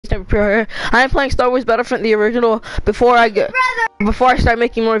I'm playing Star Wars Battlefront the original before I start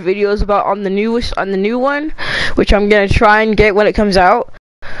making more videos about on the new one, which I'm gonna try and get when it comes out.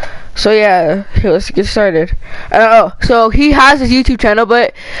 So yeah, here, let's get started. So he has his YouTube channel,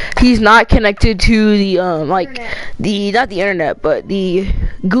 but he's not connected to the not the internet, but the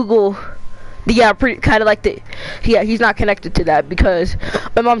Google. Yeah, kind of like he's not connected to that because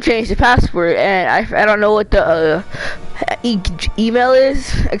my mom changed the password and I don't know what the email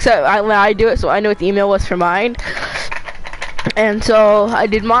is except when I do it, so I know what the email was for mine. And so I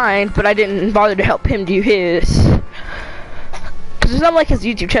did mine, but I didn't bother to help him do his. Cause it's not like his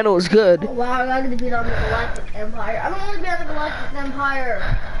YouTube channel is good. Oh, wow, I'm not gonna be on the Galactic Empire. I don't want to be on the Galactic Empire.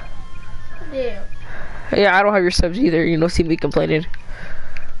 Damn. Yeah, I don't have your subs either. You don't see me complaining.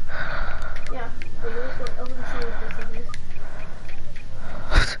 Yeah. I want to see what this is.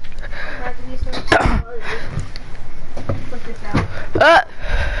 I have to be so put this out.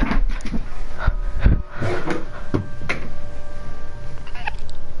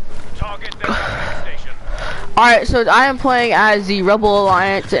 Alright, so I am playing as the Rebel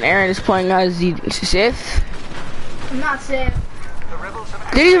Alliance and Aaron is playing as the Sith. I'm not Sith.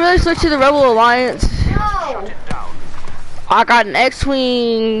 Did he really switch to the Rebel Alliance? No! I got an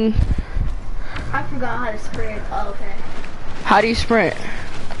X-Wing. I forgot how to sprint. Oh, okay. How do you sprint?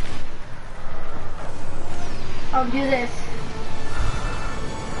 I'll do this.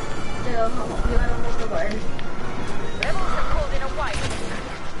 So, you gotta hold the button. Rebels have called in a wide.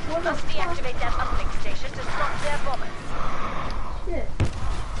 What the Must fuck? deactivate that uplink station to stop their bombers. Shit.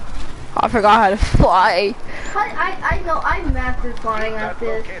 I forgot how to fly. I know, I'm mastered flying at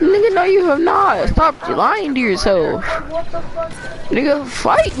this. Nigga, no you have not. Stop lying to yourself. What the fuck? Nigga,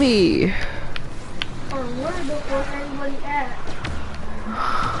 fight me. Or where the fuck anybody at?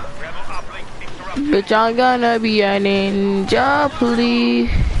 Bitch, I'm gonna be a ninja, please.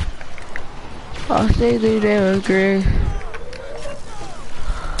 I'll say that they agree.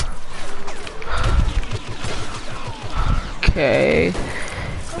 Okay.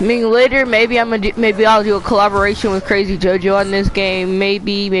 I mean, later maybe maybe I'll do a collaboration with Crazy JoJo on this game.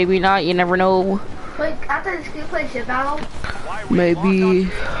 Maybe, maybe not. You never know. Like after this game play ship battle. Maybe.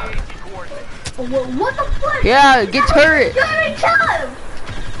 What the fuck? Yeah, get turret. You didn't kill him.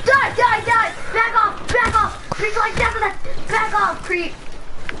 Die, die, die! Back off, back off! Creep like that, back off, creep!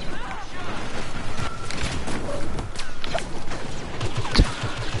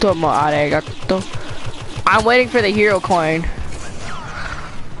 Toma, arigato. I'm waiting for the hero coin.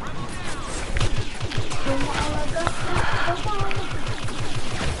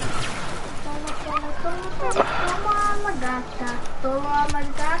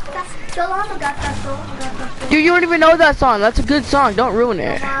 Dude, you don't even know that song. That's a good song. Don't ruin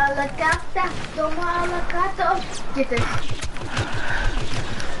it. Get this.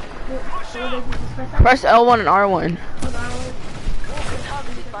 Press L1 and R1.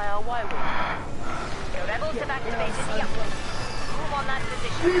 Targeted by our Y wing. The rebels have activated the uplink. Move on that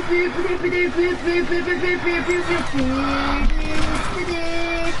position.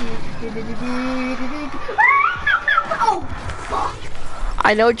 Oh, fuck.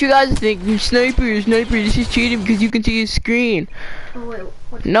 I know what you guys think. Sniper, this is cheating because you can see his screen. Oh, wait,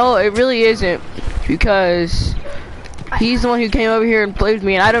 what? No, it really isn't. Because he's the one who came over here and played with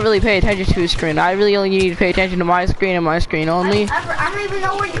me, and I don't really pay attention to his screen. I really only need to pay attention to my screen and my screen only. I don't even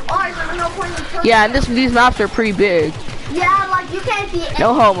know where you are, so there's no point in killing Yeah, and these maps are pretty big. Yeah, like you can't see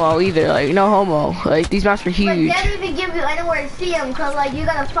No homo either, like no homo. Like these maps are But huge. they don't even give you anywhere to see them, cause like you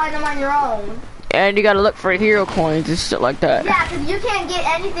gotta find them on your own. And you gotta look for hero coins and shit like that. Yeah, cause you can't get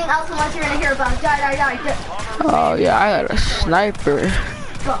anything else unless you're in a hero box. Die, die, die. Oh yeah, I got a sniper.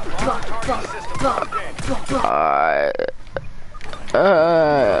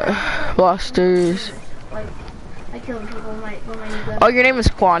 Blasters. Like, I killed people with my new gun. Oh, your name is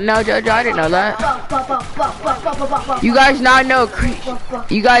Quan now, Judge. I didn't know that. You guys now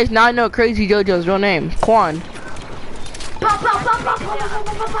know Crazy JoJo's real name, Quan.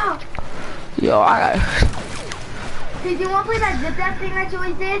 Yo, I got. Did you want to play that zip that thing that you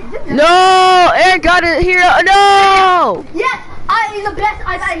always did? No, Aaron got a hero. No. Yes, I'm the best.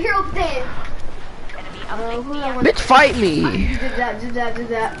 I got a hero thing. Bitch, fight me. Did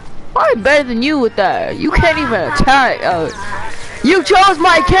that. I'm better than you with that. You can't even attack. You chose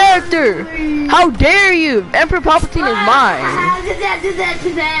my character. How dare you? Emperor Palpatine is mine. Did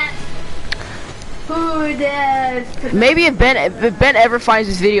that. Who does? Maybe if Ben ever finds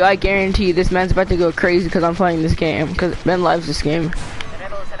this video, I guarantee you this man's about to go crazy because I'm playing this game. Because Ben loves this game. The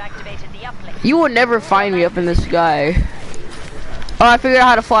rebels have activated the uplink. You will never find me up in the sky. Oh, I figured out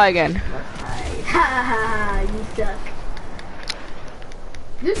how to fly again. Ha ha ha! You suck.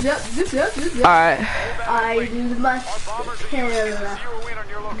 Alright. I must kill.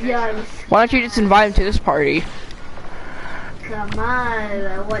 Yes. Why don't you just invite him to this party? Come on,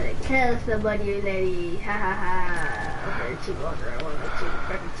 I want to kill somebody already. Ha ha ha. Okay, chicken walker. I want to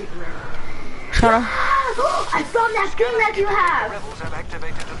fucking chicken Tryna. I found that thing that you have.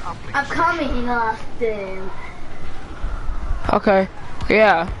 I'm coming, Austin. Okay.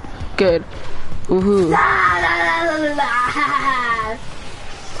 Yeah. Good. Woohoo.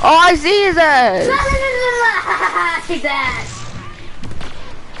 Oh, I see his ass. His ass.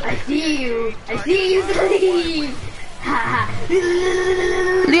 I see you. I see you, please.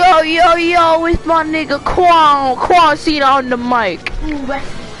 Yo, it's my nigga Quan seen on the mic.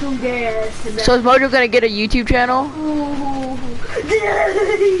 So is Mojo gonna get a YouTube channel?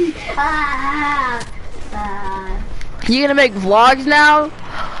 You gonna make vlogs now?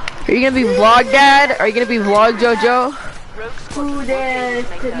 Are you gonna be vlog dad? Are you gonna be vlog Jojo?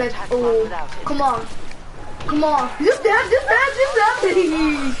 Come on. Come on. Zip that.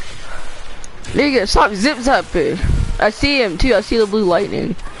 Nigga, stop zip zapping. I see him too. I see the blue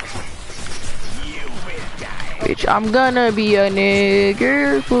lightning. Bitch, I'm gonna be a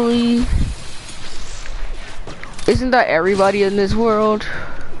nigger, please. Isn't that everybody in this world?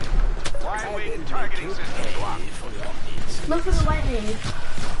 Look for the lightning.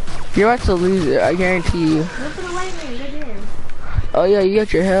 You're about to lose it, I guarantee you. Look for the lightning. Good game. Oh yeah, you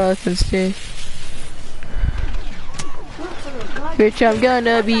got your health and stuff. Bitch, I'm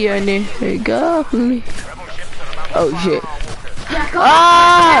gonna be a nigga, please. Oh shit. Yeah, go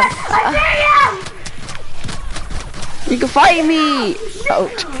Ah! I dare you! You can fight me!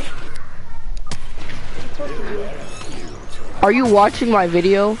 Ouch. Are you watching my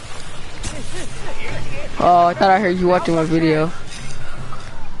video? Oh, I thought I heard you watching my video.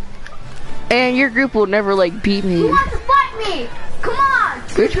 And your group will never like beat me. Who wants to fight me? Come on!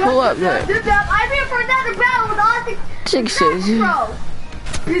 Bitch, pull up then. I'm here for another battle with Austin. Sixes. Bro.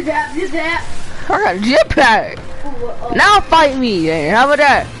 I got a jetpack. Now fight me then. How about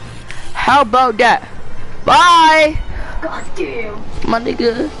that? How about that? Bye! God damn. My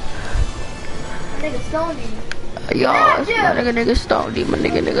nigga. Nigga stoned me. Yo, my nigga stoned me. My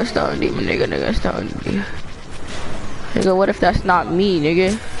nigga stoned me. My nigga stoned me. Nigga, what if that's not me,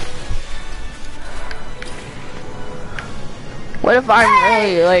 nigga? What if I'm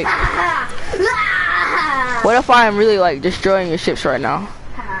really like... What if I'm really like destroying your ships right now?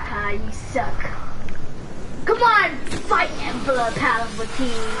 Haha, you suck. Come on, fight Emperor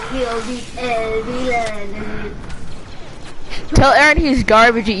Palpatine. He'll beat everyone. Tell Aaron he's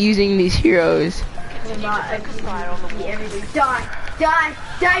garbage at using these heroes. This one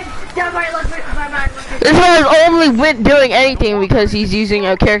only doing anything because he's using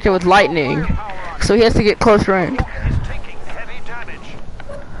a character with lightning. So he has to get close range.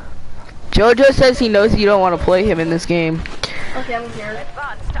 Jojo says he knows you don't want to play him in this game. Okay, I'm here.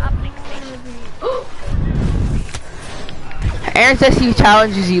 Aaron says he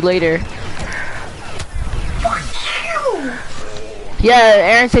challenges you later. Fuck you! Yeah,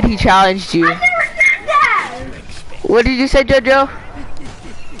 Aaron said he challenged you. I never said that! What did you say, Jojo?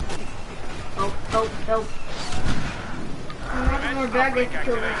 Oh. I'm having more bad days to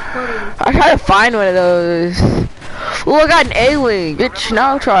kill this funny. I try to find one of those. Oh, I got an A-wing. Bitch,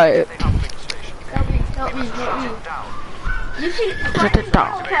 now try it. Help me. You should find the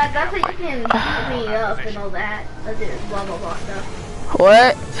battle pad, that's how you can beat me up and all that. That's it, blah blah blah stuff.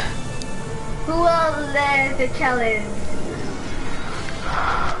 What? Who will lead the challenge?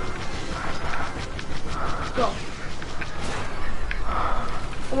 Go.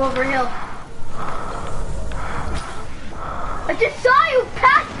 I'm over here. I just saw you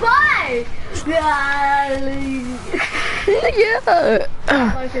pass by! Yeah.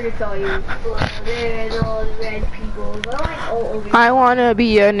 I should have saw you. There's all the red people. I wanna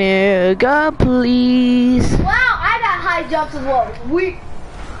be a nigga, please. Wow, I got high jumps as well. Wee!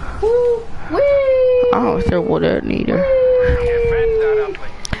 I don't sure what that neither.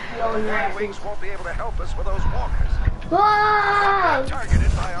 Wings won't be able to help us with those walkers. Whoa!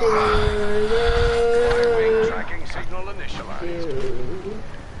 Targeted by our wing tracking signal initialized.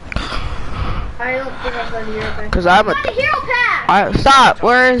 I don't think I'm gonna hear it. Cause I'm a. Find the hero pack! Stop.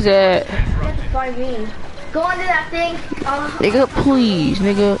 Where is it? You have to find me. Go under that thing. Nigga, please,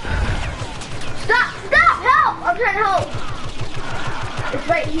 nigga. Stop! Help! I'm trying to help. It's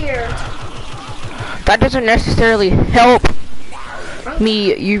right here. That doesn't necessarily help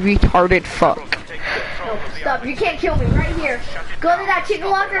me, you retarded fuck. No, stop! You can't kill me. Right here. Go to that chicken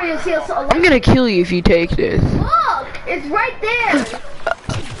walker. You'll see a. I'm gonna kill you if you take this. Look! It's right there.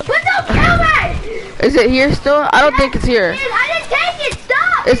 But don't kill me! Is it here still? I don't think it's here. I didn't take it!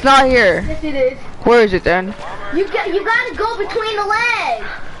 Stop! It's not here. Yes, it is. Where is it then? You gotta go between the legs.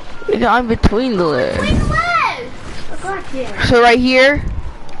 I'm between the legs. Between the legs. Oh, God damn. So right here?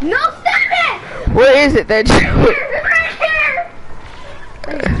 No, stop it! Where is it then? Here, right here.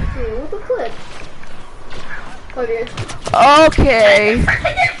 Let's see, what's the clip? Oh, dear. Okay.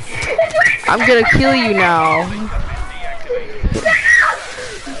 I'm gonna kill you now.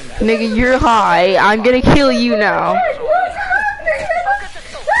 Nigga, you're high. I'm gonna kill you now.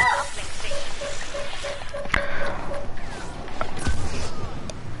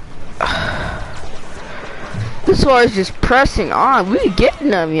 This war is just pressing on. We getting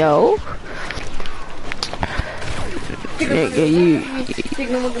them, yo. Nigga,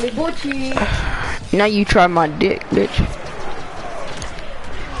 now you try my dick, bitch.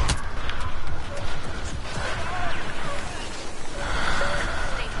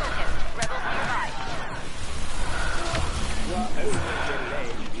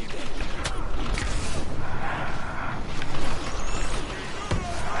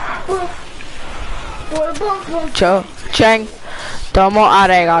 Chang, tomo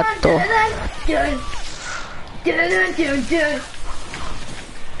arigato.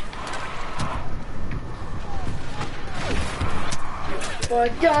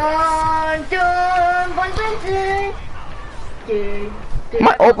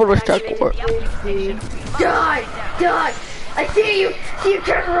 My open was stuck for. Die! I see you! See you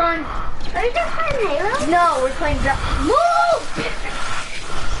turn around! Are you just playing Halo? No, we're playing Move!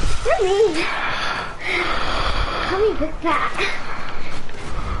 You're mean. Come here, big cat.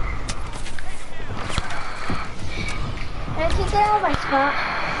 Can I take it out of my spot?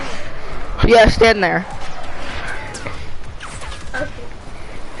 Yeah, stand there. Okay.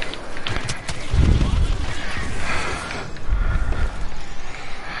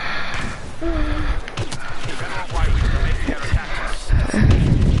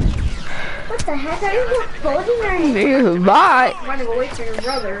 What the heck? Are you folding our hair? Bye. I'm gonna go wait for your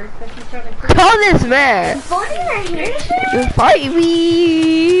brother. Call this man. Folding our hair? Fight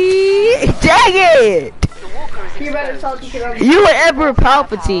me. Dang it. You better talk to your You and Emperor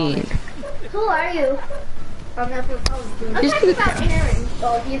Palpatine. Who are you? I'm not from Palpatine. I'm Just talking do about that. Aaron.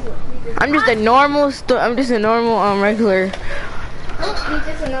 Oh, he's I'm just a normal. I'm just a normal regular. Oh, he's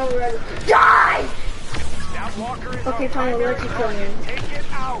just a normal regular. Die! Okay, fine, we'll let you kill him.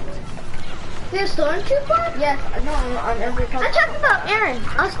 You're a stormtrooper? Yes, no, I'm every time. I'm talking about Aaron,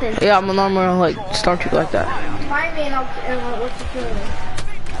 Austin. Yeah, I'm a normal like stormtrooper like that. Find me and I'll let you kill him.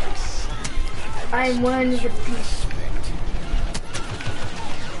 I'm one of the beast.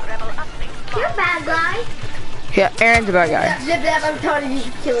 You're a bad guy. Yeah, Aaron's a bad guy. Zip that, I'm telling you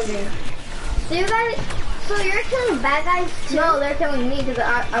to kill me. So you guys, so you're killing bad guys too? No, they're killing me because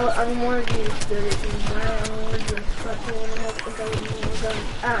I'm one of these good things. I'm one of these fucking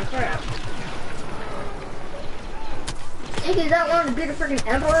crap. Hey, is that one of the bigger freaking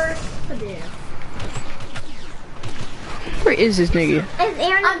emperors? Oh, damn. Where is this nigga? It's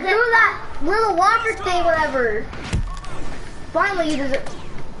Aaron. I'm through that little water thing, whatever. Finally, you deserve.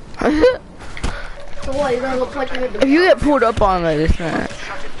 So what? You're gonna go punch me with the. If you get pulled up on like this, man.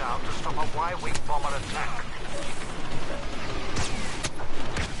 Shut it down to stop a Y-wing bomber attack.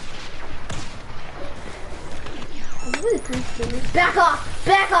 Back off!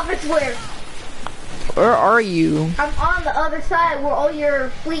 Back off! I swear. Where are you? I'm on the other side where all your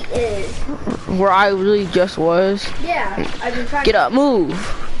fleet is. Where I really just was. Yeah, I've been trying. Get up, move.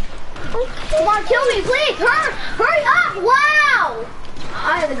 Come on, kill me, please! Hurry up! Wow!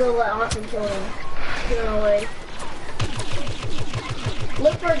 I had to go let Austin kill him. Get him away.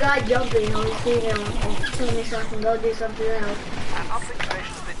 Look for a guy jumping on the screen and kill me so I can go do something else. An uplink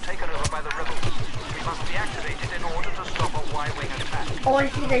station's been taken over by the rebels. We must be activated in order to stop a Y-wing attack. Oh, I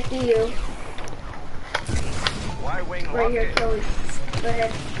see you. Y-wing Right locked here, in. Kelly. Go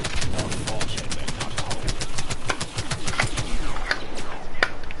ahead.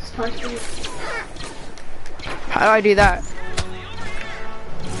 Punch me. How do I do that?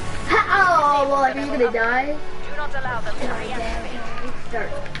 Oh, well, are you gonna die? Do not allow them to reactivate. Start.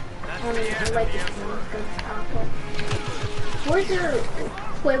 I like this one because it's awful. Where's your...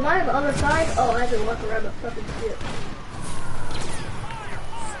 Wait, am I on the other side? Oh, I have to walk around the fucking ship.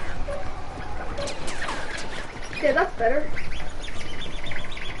 Okay, that's better.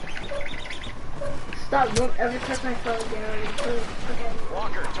 Stop, don't ever touch my phone again. Okay.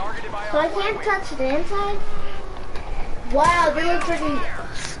 Walker targeted by So I can't touch the inside? Wow, they look freaking...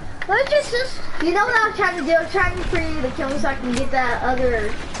 Let's just... You know what I was trying to do? I was trying for you to kill me so I can get that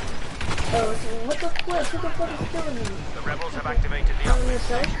other... Oh, what the fuck? What the fuck is killing me? The rebels have activated the On uplink. this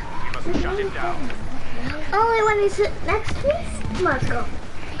side? We must shut it down. Oh, wait, let me sit next to me? Come on, let's go.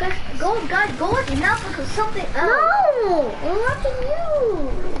 Guys, go with Netflix or something else. No, I'm watching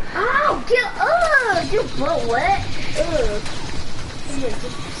you. Ow, get up. Your butt wet. Ugh.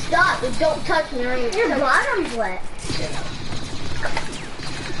 Stop, don't touch me. Your bottom's wet.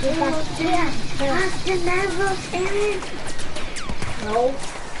 Austin Neville's in it. No.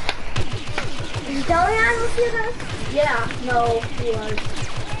 Did you tell me I was here? Yeah, no, he was.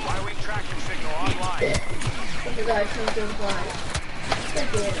 Y-wing tracking signal online. The guy comes in blind.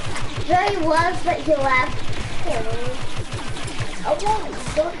 Yeah, he was, but he left. Oh,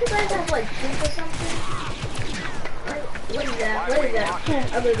 don't you guys have like soup or something? What is that? What is that?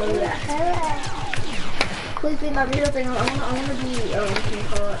 I'm gonna go with that. Please be my real thing. I wanna be, what can you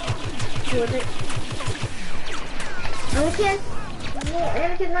call it? Who is it? Anakin? No,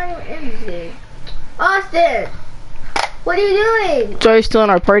 Anakin's not even in this game. Austin! What are you doing? Joey's still in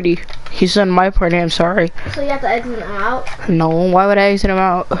our party. He's in my party, I'm sorry. So you have to exit him out? No, why would I exit him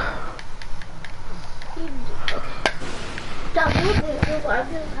out? Stop moving. I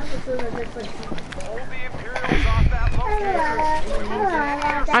have to feel like this. All the Imperials off that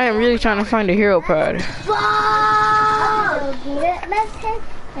location. I am really trying to find a hero pod.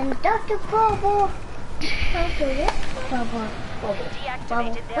 And Dr. Bubble. Deactivated What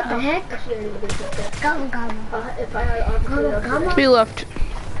the heck? Gobble gobble. Gobble He left.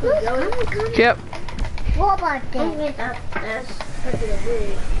 gobble. Yep. What about that? That's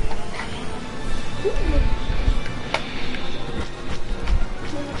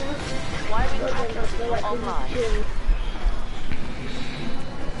Y-wing tracking signal online.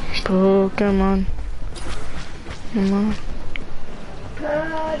 Pokemon. Come on. The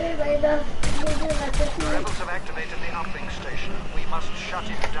rebels have activated the uplink station. We must shut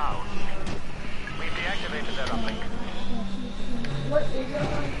it down. We've deactivated their uplink. What is it?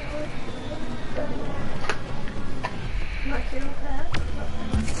 My hero pad?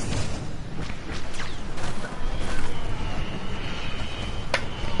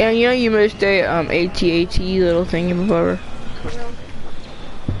 Yeah, you know you missed a AT-AT little thingy before.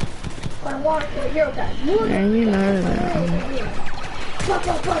 I want the hero pad. Yeah, you know that. The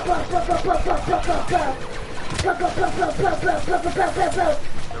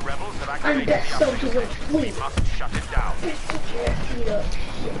rebels have I'm activated best the soldier uplink with station. We fleet. must shut it down.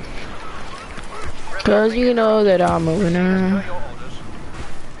 Cause you know that I'm a winner. Per your orders.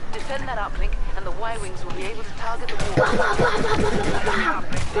 Defend that uplink, and the Y-wings will be able to target the wall.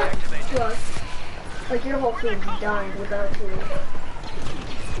 Uplink deactivated. Like your whole team's dying without you.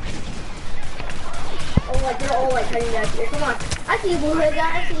 Oh, like they're all like heading back here. Come on. I see you, Blu-ray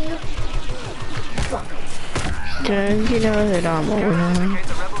guy. I see you. Fuck. Cause you know that I'm a winner. Indicate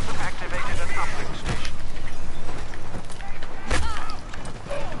the rebels have activated an uplink station.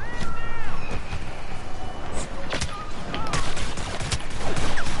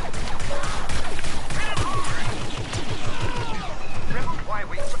 Rebel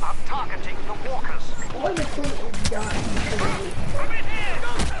Y-wings are targeting the walkers. All your fleet is dying.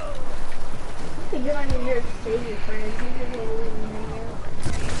 You're not even here to save your friends. You're just gonna leave them hanging out.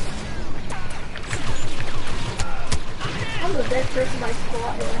 I'm the best person in my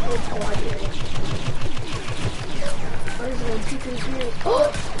squad in the whole squad here. I'm just gonna keep this here.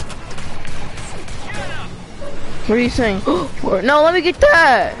 Oh! What are you saying? No, let me get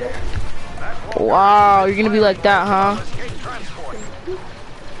that! Wow, you're gonna be like that, huh? Escape transport.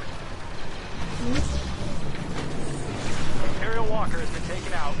 Imperial Walker has been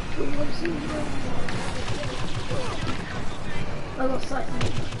taken out. I love sight.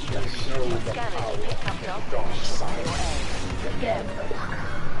 Scanners picked up dog. Yeah.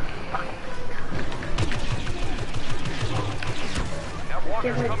 That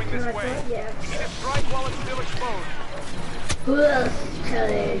walker's coming this way. Yeah. Need a strike while it's still exposed. Who else is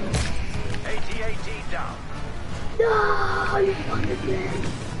telling? AT-AT down. No, you fucking dead.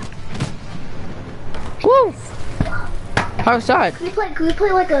 Woo! Outside. Can we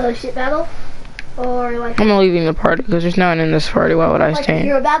play like a shit battle? Or like I'm leaving the party because there's no one in this party. Why would I like a stay?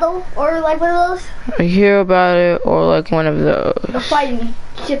 hero battle? Or like one of those? I hear about it, or like one of The those. fighting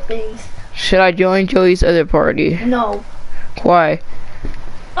shit things. Should I join Joey's other party? No. Why?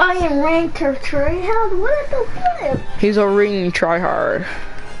 I am ranked to tryhard. What the flip? He's a ring tryhard.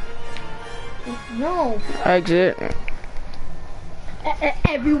 No. Exit.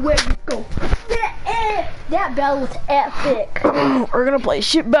 Everywhere you go. That battle was epic. We're gonna play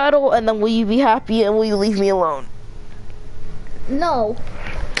shit battle, and then will you be happy and will you leave me alone? No.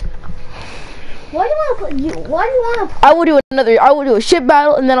 Why do you want to put you? Why do you want to? I will do a shit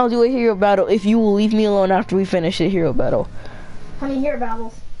battle, and then I'll do a hero battle if you will leave me alone after we finish the hero battle. How many hero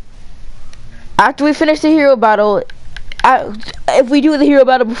battles? After we finish the hero battle, if we do the hero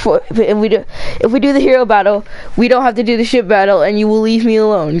battle before, if we do the hero battle, we don't have to do the ship battle, and you will leave me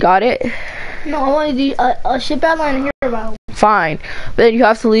alone. Got it? No, I want to do a ship battle and a hero battle. Fine, but then you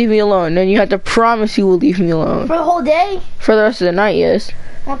have to leave me alone. Then you have to promise you will leave me alone For the whole day? for the rest of the night. Yes.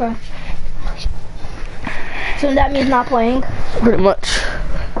 Okay. So that means not playing. Pretty much.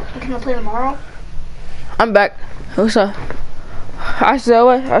 Can I play tomorrow? I'm back. What's up? I said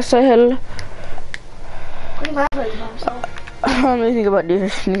what? I said hello. What do I play tomorrow? Let me think about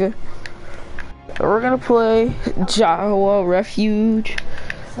this, nigga. We're gonna play Jawa Refuge.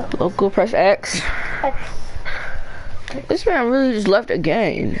 Local, press X. This man really just left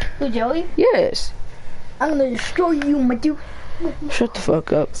again. Who, Joey? Yes. I'm gonna destroy you, my dude. Shut the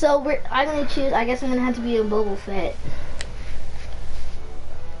fuck up. So I'm gonna choose. I guess I'm gonna have to be a Boba Fett.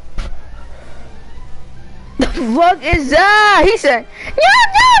 The fuck is that? He said,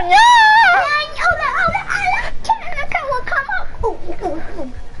 no.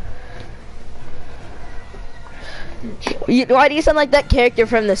 Why do you sound like that character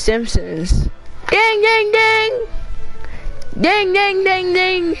from The Simpsons? Ding, ding, ding. Ding, ding, ding,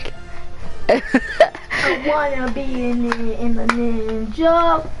 ding. I wanna be in the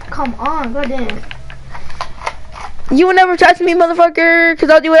ninja. Come on, go dance. You will never touch me, motherfucker, because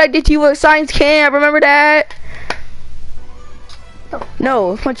I'll do what I did to you at science camp. Remember that?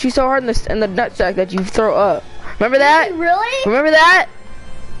 No, punch you so hard in the nutsack that you throw up. Remember that? Really? Remember that?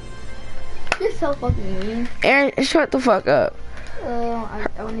 You're so fucking mean. Aaron, shut the fuck up. I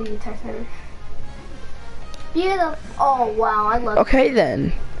want to text her. Beautiful. Oh wow, I love. Okay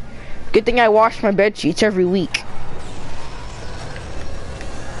then. Good thing I wash my bed sheets every week.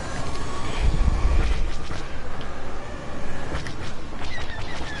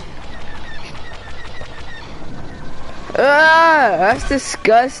 Ah, that's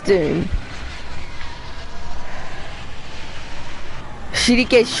disgusting. She did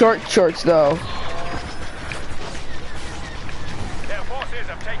get short shorts though. Their forces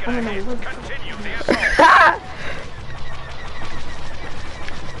have taken a hit. Continue the assault.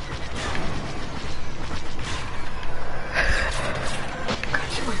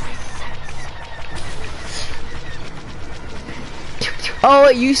 Oh,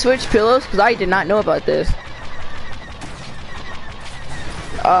 you switched pillows? Because I did not know about this.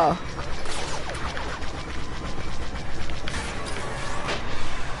 Oh.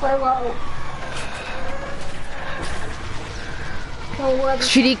 Hello.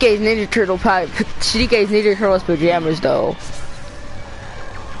 Shirike's Ninja Turtle Shirike's Ninja Turtles pajamas though.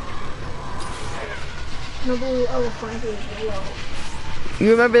 Nobody ever finds it below.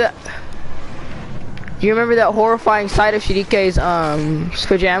 You remember that? You remember that horrifying sight of Shirike's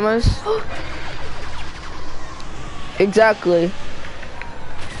pajamas? Exactly.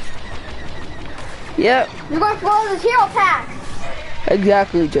 Yep. You're going to follow this hero pack.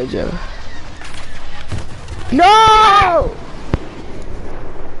 Exactly, Jojo. No!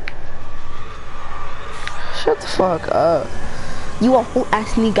 Shut the fuck up. You a whole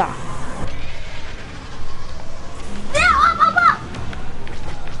ass nigga.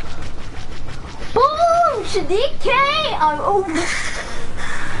 Boom! Shadike!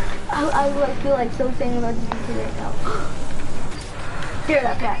 I feel like so saying about Shadike right now. Here,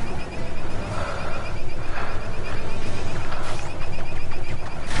 that pack.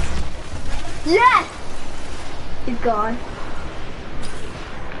 Yes! He's gone.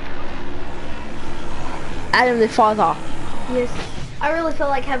 Adam the father. Yes. I really feel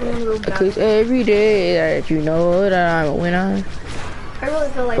like having one of those guys. Because every day that you know that I'm a winner. I really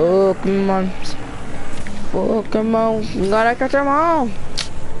feel like Pokemon, gotta catch 'em all.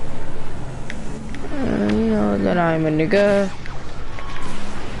 You know that I'm a nigga.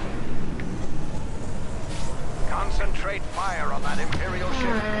 Concentrate fire on that Imperial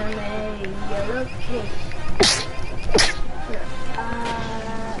ship.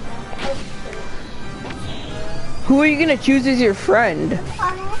 Who are you gonna choose as your friend?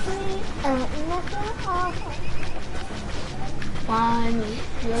 Fine,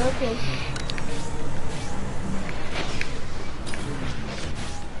 you're okay.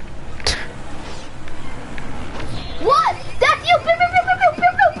 What? That's you! Pew, pew, pew, pew,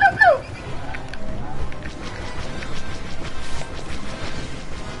 pew, pew, pew, pew.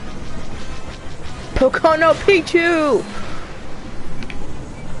 Pocono Pichu!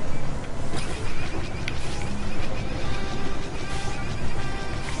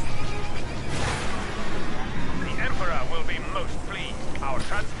 The Emperor will be most pleased. Our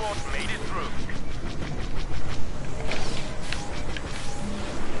transport made it through.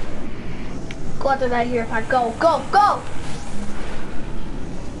 Go after that here if I go. Go, go!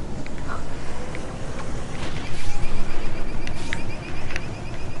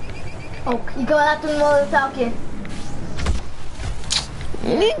 Oh, you go after the mother falcon.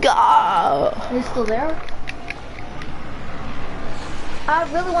 Nigga. He's still there? I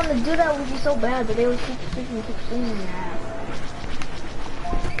really want to do that with you so bad, but they would keep saying that.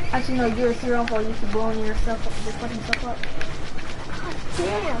 Actually, no, you're a serial fall. You keep blowing yourself up, your fucking stuff up. God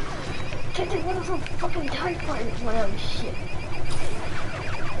damn! Can't take one of those fucking TIE fighters. Whatever, shit.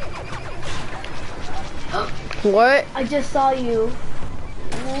 What? I just saw you.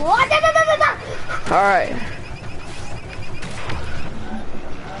 What? Alright.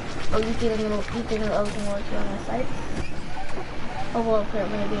 Oh, you think the other thing works on my side? Oh, well,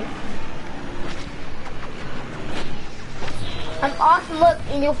 maybe. I'm awesome, look,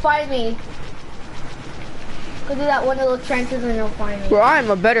 and you'll find me. Go do that one of those trenches and you'll find me. Bro, I'm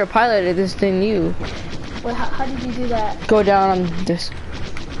a better pilot at this than you. Wait, how did you do that? Go down on this.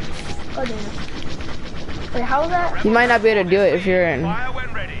 Oh, damn. Wait, how was that? You might not be able to do it if you're in. Fire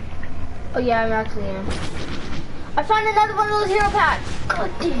when ready. Oh, yeah, I actually am. I found another one of those hero packs.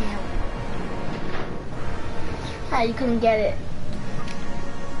 God damn. Ah, you couldn't get it.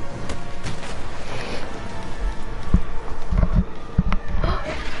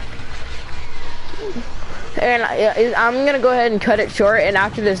 And I'm gonna go ahead and cut it short. And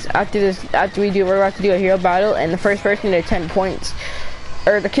after we're about to do a hero battle, and the first person to 10 points,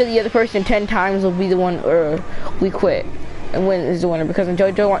 or to kill the other person 10 times, will be the one, or we quit and win is the winner. Because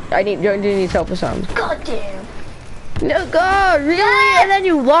Jojo needs help with something. God damn. No, God, really? Yes! And then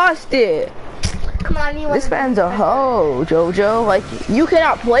you lost it. Come on, you This man's a hoe, Jojo. Like, you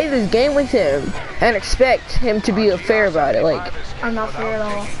cannot play this game with him and expect him to be fair about it. Like, I'm not fair at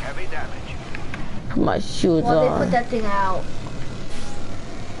all. Heavy damage. put my shoes Well, they on. put that thing out.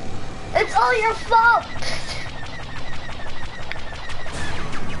 It's all your fault!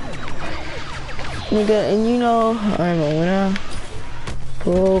 Nigga, and you know, I'm a winner.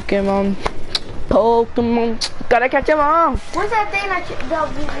 Pokemon. Gotta catch 'em all. What's that thing that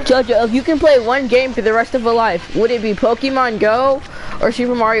Jojo, if you can play one game for the rest of your life, would it be Pokemon Go or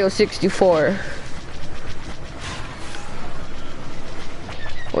Super Mario 64?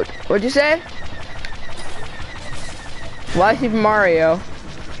 What'd you say? Why Super Mario?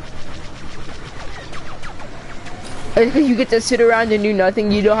 Because you get to sit around and do nothing.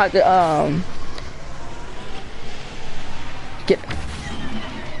 You don't have to get.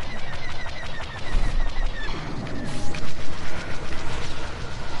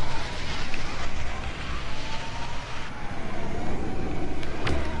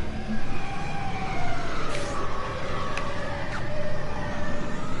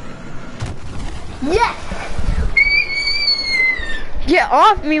 Yes! Get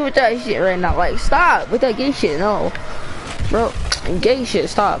off me with that shit right now. Like, stop with that gay shit. No, bro, gay shit.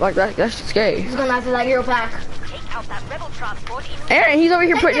 Stop. Like that's just gay. He's going after that hero pack. Take out that rebel transport immediately. Aaron, he's over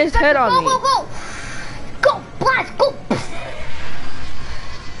here putting his head on me. Go, go, go! Go, blast, go!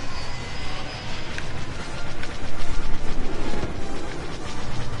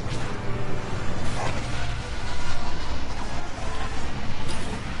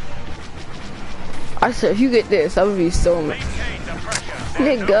 I said, if you get this, I would be so mad. Maintain the pressure.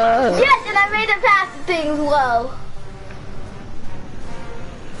 Nigga. Yes, and I made it past the thing as well.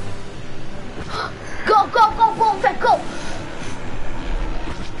 Go, go, go, go, Fred, go!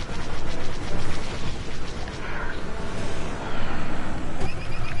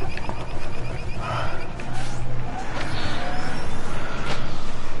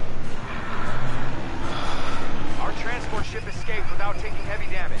 Our transport ship escaped without taking heavy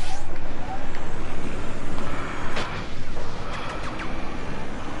damage.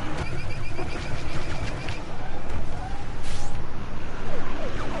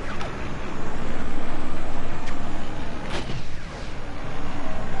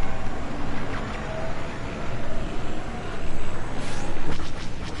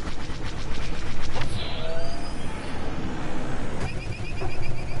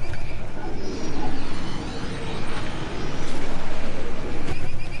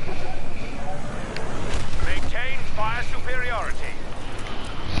 Maintain fire superiority.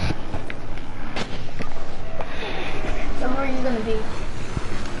 So where are you gonna be?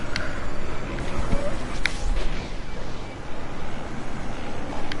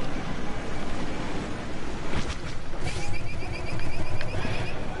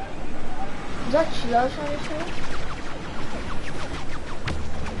 Is that Chilo's on your screen?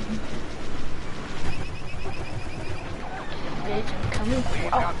 Bitch, I'm coming for you.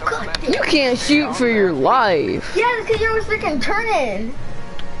 Oh, God. You can't shoot for your life. Yeah, it's because you were freaking turning.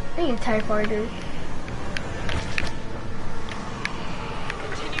 I need a TIE fighter.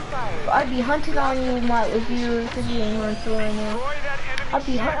 I'd be hunting on you if you ain't run through right now. Destroy that enemy I'll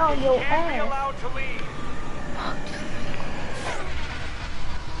be hurt on your Can't be ass. allowed to leave.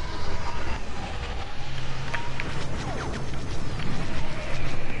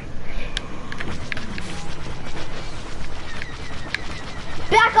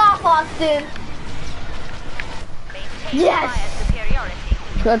 Back off, Austin. Maintain Yes. fire superiority.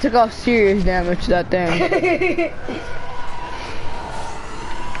 That took off serious damage, that thing.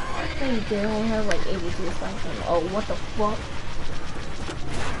 They only have like 82 or something. Oh, what the fuck?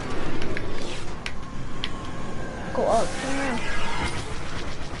 Go up. Turn around.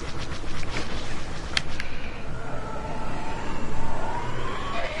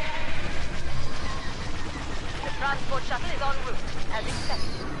 The transport shuttle is en route, as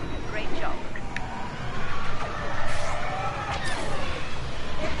expected. Great job.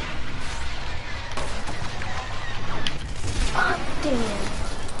 Damn.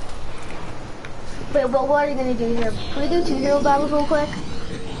 Wait, but what are you gonna do here? Can we do 2 hero battles real quick?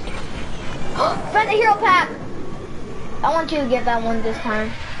 Find the hero pack! I want you to get that one this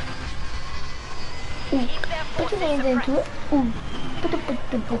time. Ooh. Keep their Put your forces hands into it. Ooh.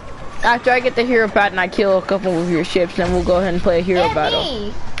 After I get the hero pad and I kill a couple of your ships, then we'll go ahead and play a hero And battle.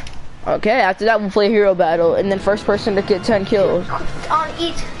 me! Okay, after that we'll play a hero battle, and then first person to get 10 kills. On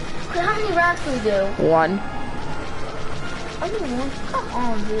each. How many rounds can we do? 1. Come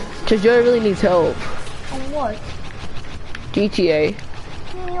on, dude. Cause Joey really needs help. On what? GTA.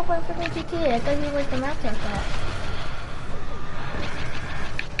 You need to play for GTA. I thought you liked the map like that.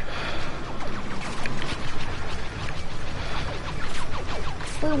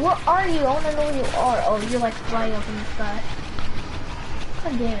 Wait, what are you? I want to know where you are. Oh, you're like flying up in the sky.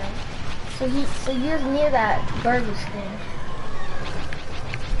 God damn. So you're near that garbage thing.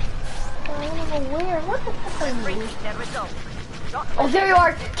 Oh, I want to know where. What the fuck are you? Breaking their results. Not Oh, there you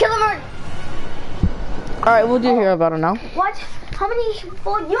are. Kill him. Alright, we'll do hero battle now. What? How many?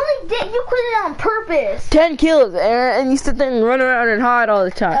 Well, you only did. You quit it on purpose. 10 kills, Aaron, and you sit there and run around and hide all the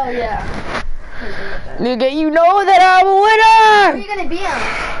time. Oh yeah. Nigga, you know that I'm a Where are winner! you gonna be on?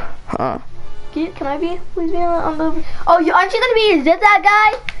 Huh? Can I be? Please be on the. Oh, aren't you gonna be? Is that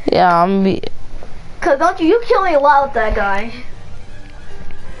guy? Yeah, I'm be. Cause don't you kill me a lot with that guy.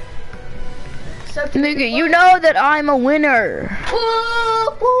 So Nigga, you know that I'm a winner.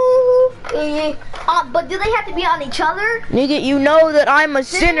 But do they have to be on each other? Nigga, you know that I'm a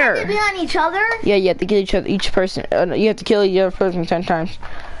Do they have to be sinner. on each other? Yeah, you have to kill each person. You have to kill each other person 10 times.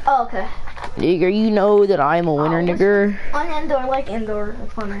 Oh, okay. Nigga, you know that I'm a winner, nigga. On indoor, I like indoor.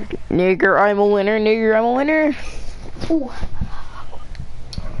 It's funny. Nigga, I'm a winner. Nigga, I'm a winner. Ooh.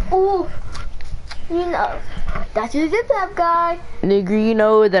 Ooh. You know. That's your zip zap guy. Nigga, you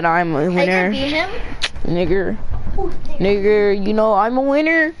know that I'm a I can winner. beat him. Nigga, Ooh, nigga, you know I'm a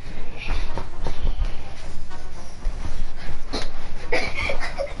winner.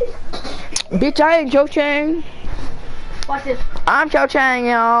 Bitch, I ain't Cho Chang. Watch this. I'm Cho Chang,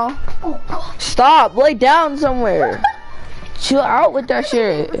 y'all. Oh, God. Stop, lay down somewhere. Chill out with that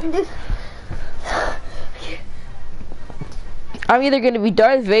shit. I'm either gonna be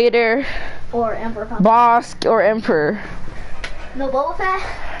Darth Vader, Or Emperor Pop. Bosk, or Emperor. No Boba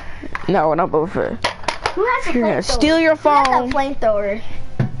Fett? No, not both. You're Who has a gonna flamethrower? steal your Who has phone. a flamethrower?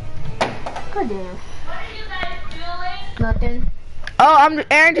 God damn. What are you guys doing? Nothing. Oh,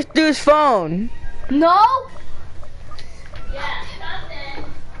 Aaron just threw his phone. No? Yeah, nothing.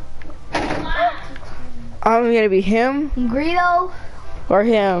 I'm gonna be him Greedo? or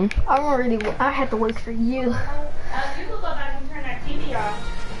him. I had to wait for you. You can go back and turn that TV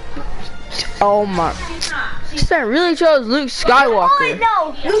off. Oh my. She's not. This man really chose Luke Oh, Skywalker.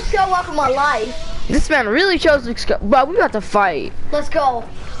 no. Luke Skywalker my life. This man really chose Luke Skywalker. But we got to fight. Let's go.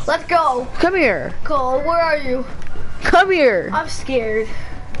 Let's go. Come here. Cole, where are you? Come here. I'm scared.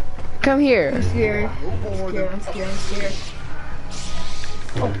 Come here. Scared. I'm scared.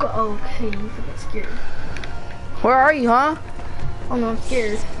 Oh, okay. You get scared. Where are you, huh? Oh, no, I'm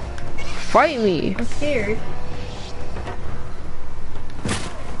scared. Fight me. I'm scared.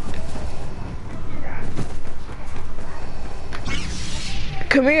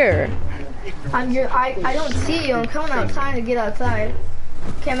 Come here. I don't see you. I'm coming outside to get outside.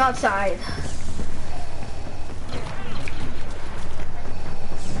 Okay, I'm outside.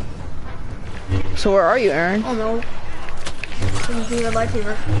 So where are you, Aaron? Oh no. Can do a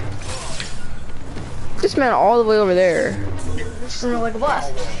lightsaber. This man all the way over there. I'm like a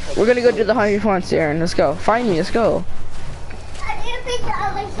boss. We're gonna go to the 100 fonts, Aaron. Let's go. Find me. Let's go.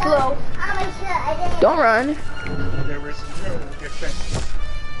 Hello. Don't run. There is no defense.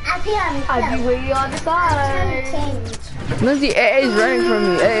 I'll be waiting on the side. Lindsay, AA is running from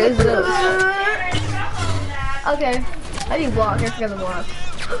me. AA is up. Okay. I need block. I forgot the block.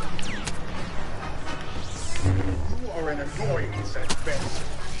 You are an annoyance at best.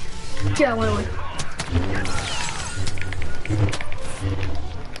 Yeah, wait.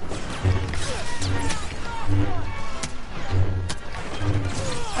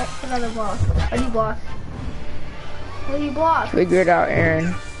 I forgot the block. I need block. How do you block? Figure it out, Aaron.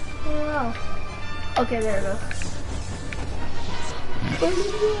 I don't know. Okay, there it goes.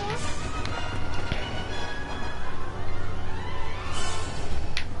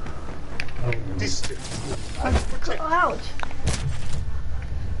 Distance. Ouch.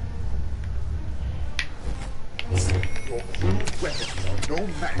 Your crude weapons are no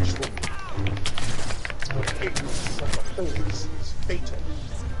match for me. Ignorance of the holes is fatal.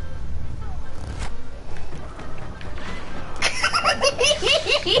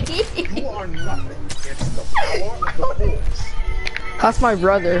 You are nothing against the power of the force. That's my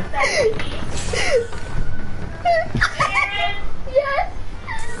brother. Yes.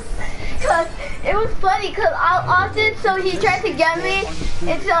 Cause it was funny, cause Austin, so he tried to get me,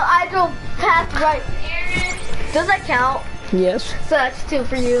 and so I drove past right. Does that count? Yes. So that's 2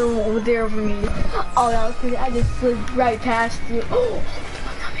 for you, 0 for me. Oh, that was crazy. I just slid right past you. Oh,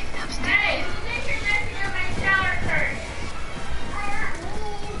 I'm coming upstairs. Hey, who thinks you're messing up my shower curtain?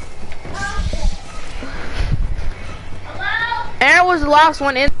 Hello? Aaron was the last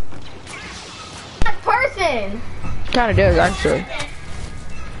one in. That person. Kinda does, actually.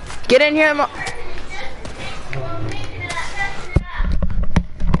 Get in here,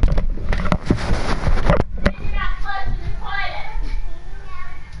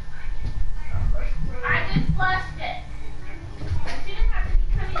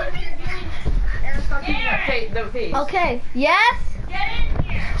 Okay. Yes. Get in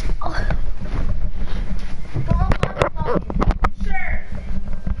here. Oh. Sure.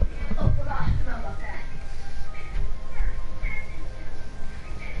 Oh, forgot about that.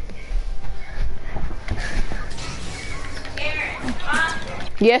 Aaron,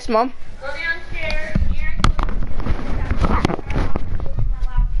 Yes, Mom. go downstairs. Aaron, my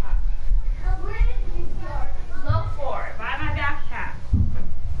laptop. Look for it. Buy my backpack.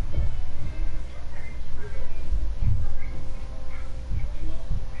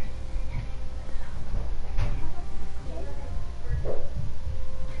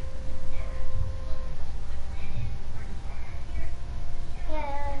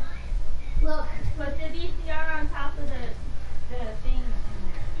 Look. Put the VCR on top of the thing in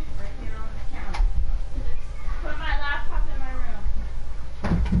there, right here on the counter. Put my laptop in my room.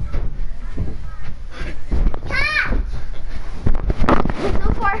 So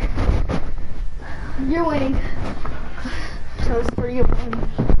far, you're winning. So it's for you.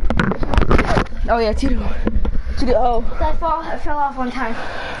 Oh yeah, Tito. Oh. I fell off one time.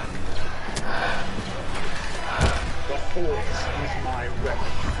 The force is my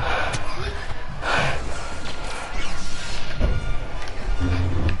weapon.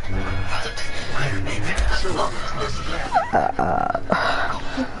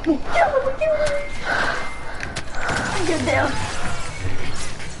 Get down.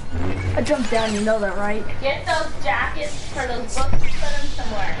 I jumped down, you know that, right? Get those jackets for those books and put them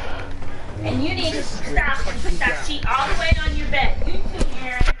somewhere. And you need to stop and put that sheet all the way on your bed. You too,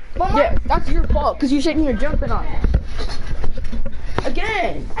 Aaron. Yeah, that's your fault, because you're sitting here jumping on it.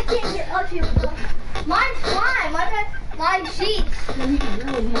 Again! I can't get up here. Mine's fine. My sheets. You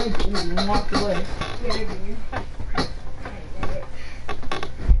really had to walk away.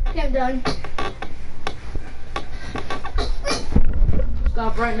 Okay, I'm done.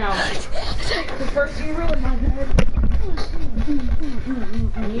 Stop right now. The first thing you ruined my bed.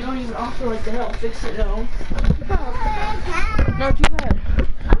 And you don't even offer like to help fix it, no. Not too bad.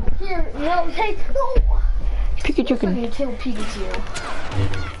 Here, no, take. No. Pikachu I'm can. gonna kill Pikachu.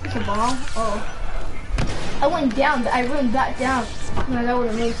 It's a bomb? Oh. I went down, but I went back down. No, that would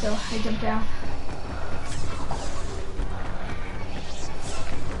have made so. I jumped down.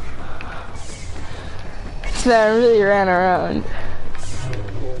 So I really ran around.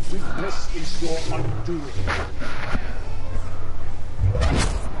 Your weakness is your undoing.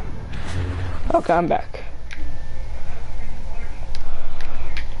 Okay, I'm back.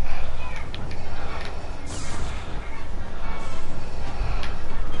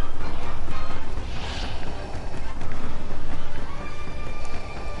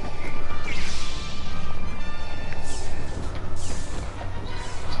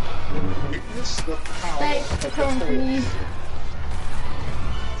 Witness the power Thanks for of coming the for me. force.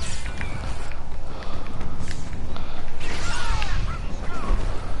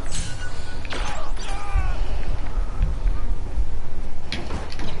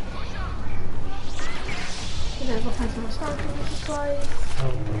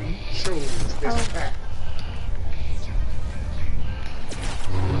 chose this path.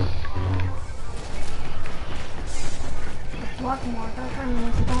 Block more. I'm trying to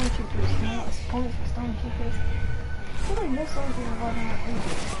make stormtroopers. No, opponents for stormtroopers. I feel like most stormtroopers are not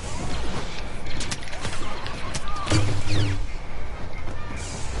injured.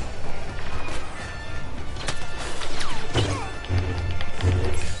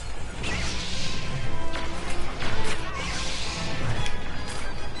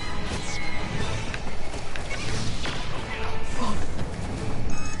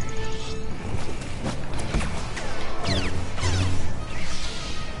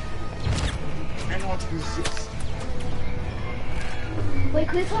 Wait,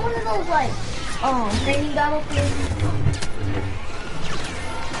 could we put one of those, like, training battle things?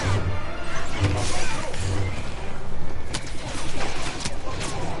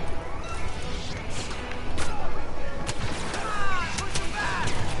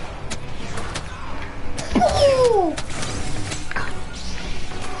 Ooh!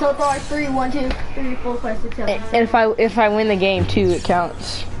 So far, 3, 1, 2, 3, 4, 5, 6, 7. And if I win the game too, it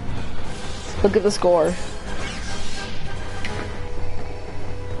counts. Look at the score.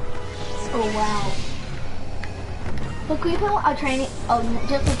 Oh wow. But could we put a training,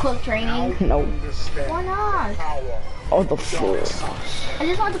 just a quick training? No. Why not? Oh, the fools. I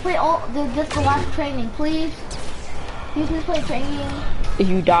just want to play just the last training, please. You please play training. If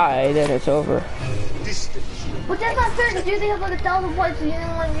you die, then it's over. But that's not fair, because you have like 1,000 points, so you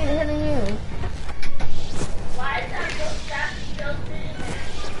didn't want me to hit you. Why is that so fast still sitting there?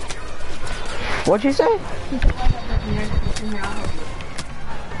 What'd you say?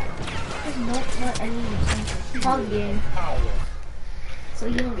 There's not any bug game. So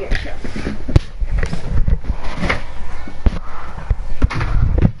you don't get shot.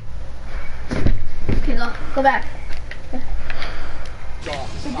 Okay, go back.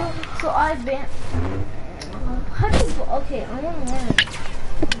 So I've been. How do you? Okay, I want to learn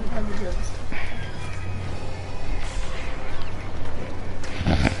how to do this.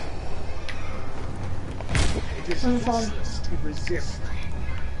 It is useless to resist.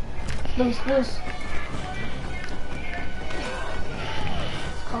 Those.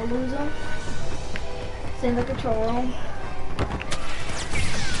 Call lose them. Stay in the control room.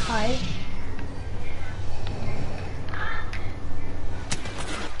 Hide.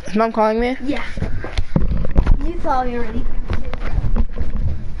 Is Mom calling me? Yeah. You saw me already.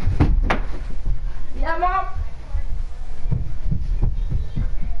 Yeah, Mom.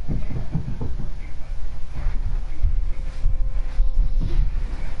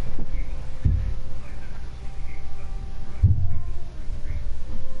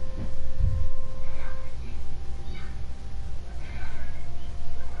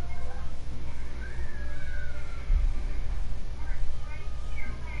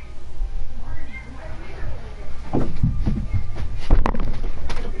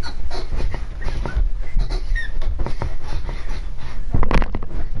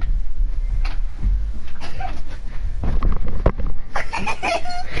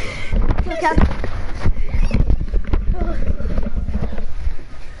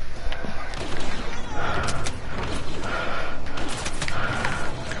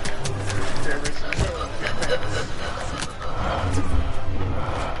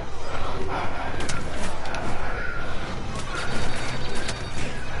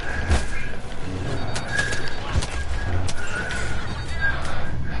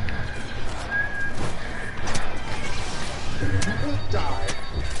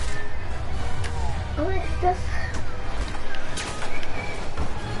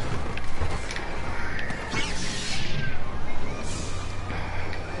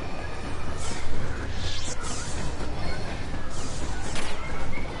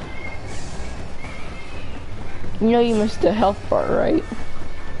 You know you missed the health bar, right?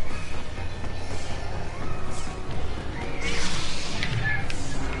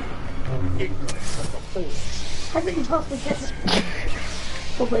 How did you possibly get it?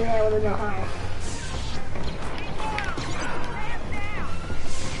 Hopefully I would have known how.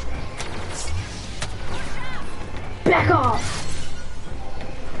 Back off!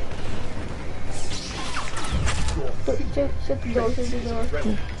 Shut the door, shut the door.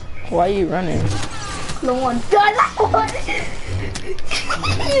 Why are you running? No one does that one!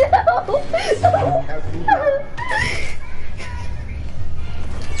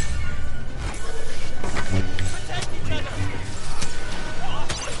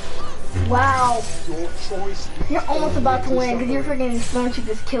 Wow. You're almost about to win because your freaking stormtrooper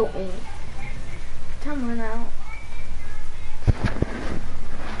just killed me. Time run out.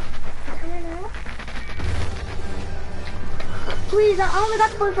 Time run out. Please, I only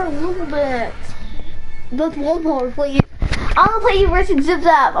got to play for a little bit. Just one more, please. I want to play you versus Zip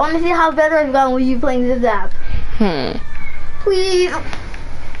Zap. I want to see how better I've gone with you playing Zip Zap. Please.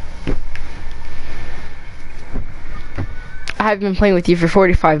 I have been playing with you for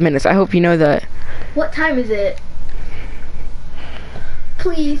 45 minutes. I hope you know that. What time is it?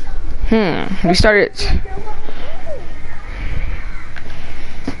 Please. We started.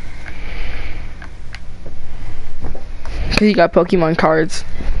 Because you got Pokemon cards.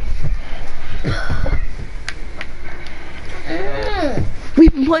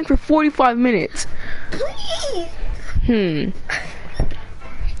 We've been playing for 45 minutes. Please.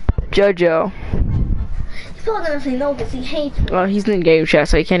 Jojo. He's probably gonna say no because he hates me. Well, he's in the game chat,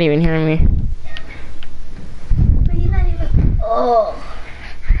 so he can't even hear me. But he's not even. Oh.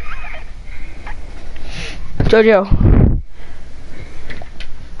 Jojo.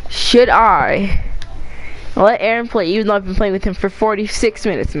 Should I let Aaron play, even though I've been playing with him for 46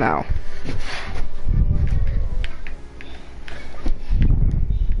 minutes now?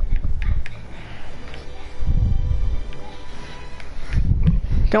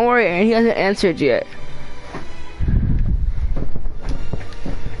 Don't worry, Aaron, he hasn't answered yet.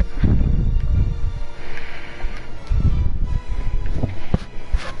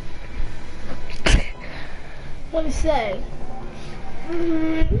 What to say?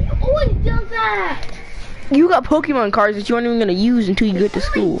 He always does that. You got Pokemon cards that you aren't even gonna use until you get to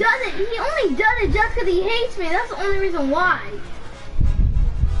school. He only does it just because he hates me. That's the only reason why.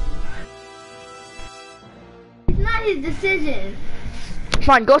 It's not his decision.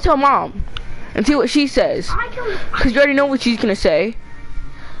 Fine, go tell Mom and see what she says. Because you already know what she's gonna say.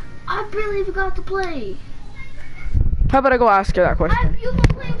 I barely forgot to play. How about I go ask her that question? You've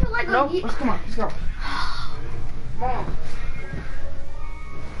been playing for like a year. Come on, let's go. Mom.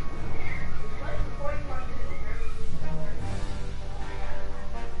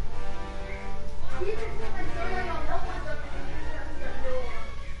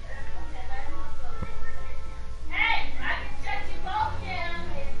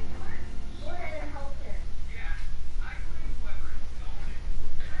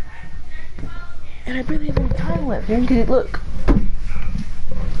 And I barely have any time left, man. Look. I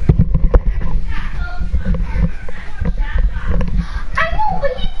know,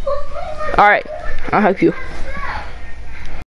 but he's so. Alright, I'll help you.